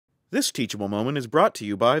This teachable moment is brought to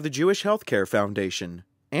you by the Jewish Healthcare Foundation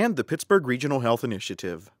and the Pittsburgh Regional Health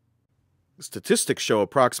Initiative. Statistics show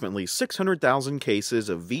approximately 600,000 cases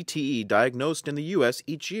of VTE diagnosed in the U.S.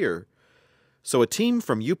 each year. So a team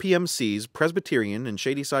from Upmc's Presbyterian and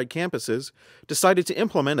Shadyside campuses decided to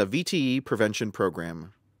implement a VTE prevention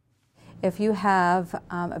program. If you have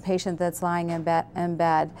a patient that's lying in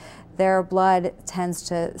bed, their blood tends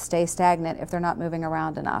to stay stagnant if they're not moving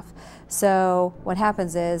around enough. So what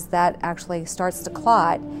happens is that actually starts to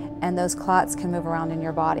clot, and those clots can move around in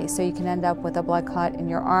your body. So you can end up with a blood clot in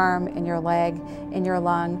your arm, in your leg, in your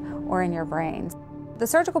lung, or in your brain. The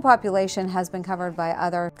surgical population has been covered by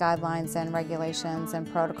other guidelines and regulations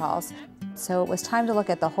and protocols. So it was time to look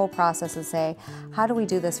at the whole process and say, how do we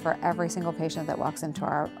do this for every single patient that walks into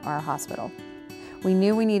our hospital? We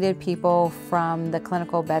knew we needed people from the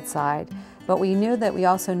clinical bedside, but we knew that we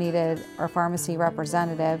also needed our pharmacy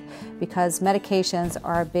representative because medications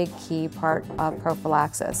are a big key part of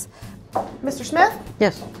prophylaxis. Mr. Smith?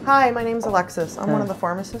 Yes. Hi, my name's Alexis. I'm one of the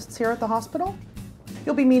pharmacists here at the hospital.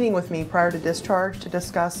 You'll be meeting with me prior to discharge to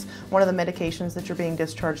discuss one of the medications that you're being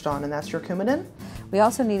discharged on, and that's your Coumadin. We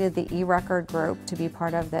also needed the e-record group to be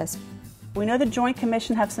part of this. We know the Joint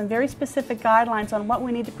Commission have some very specific guidelines on what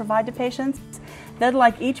we need to provide to patients. They'd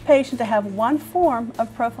like each patient to have one form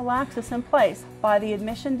of prophylaxis in place by the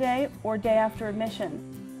admission day or day after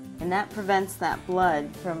admission. And that prevents that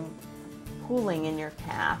blood from pooling in your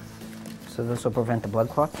calf. So this will prevent the blood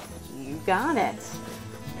clot? You got it.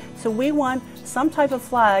 So we want some type of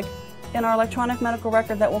flag in our electronic medical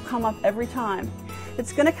record that will come up every time.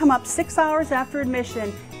 It's going to come up 6 hours after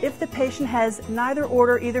admission if the patient has neither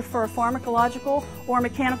order either for a pharmacological or a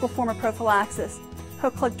mechanical form of prophylaxis.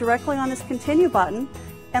 He'll click directly on this continue button,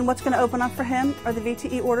 and what's going to open up for him are the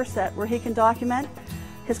VTE order set where he can document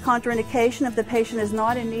his contraindication if the patient is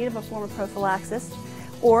not in need of a form of prophylaxis,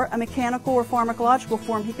 or a mechanical or pharmacological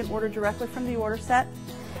form he can order directly from the order set.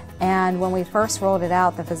 And when we first rolled it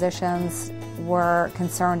out, the physicians were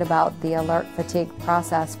concerned about the alert fatigue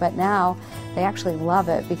process, but now they actually love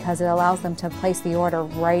it because it allows them to place the order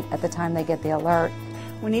right at the time they get the alert.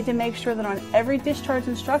 We need to make sure that on every discharge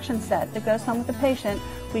instruction set that goes home with the patient,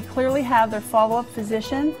 we clearly have their follow-up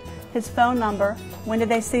physician, his phone number, when did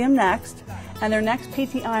they see him next, and their next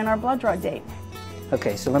PTI and our blood draw date.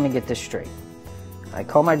 Okay, so let me get this straight. I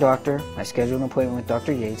call my doctor, I schedule an appointment with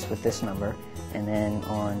Dr. Yates with this number, and then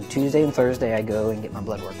on Tuesday and Thursday I go and get my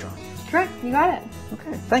blood work drawn. Correct, you got it.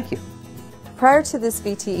 Okay, thank you. Prior to this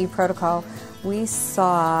VTE protocol, we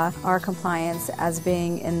saw our compliance as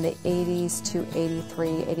being in the 80s to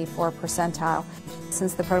 83, 84 percentile.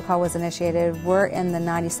 Since the protocol was initiated, we're in the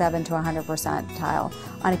 97 to 100 percentile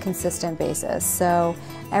on a consistent basis. So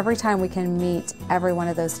every time we can meet every one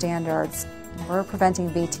of those standards, we're preventing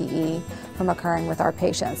VTE from occurring with our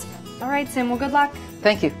patients. All right, Sim, well, good luck.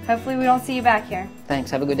 Thank you. Hopefully we don't see you back here.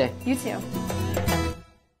 Thanks, have a good day. You too.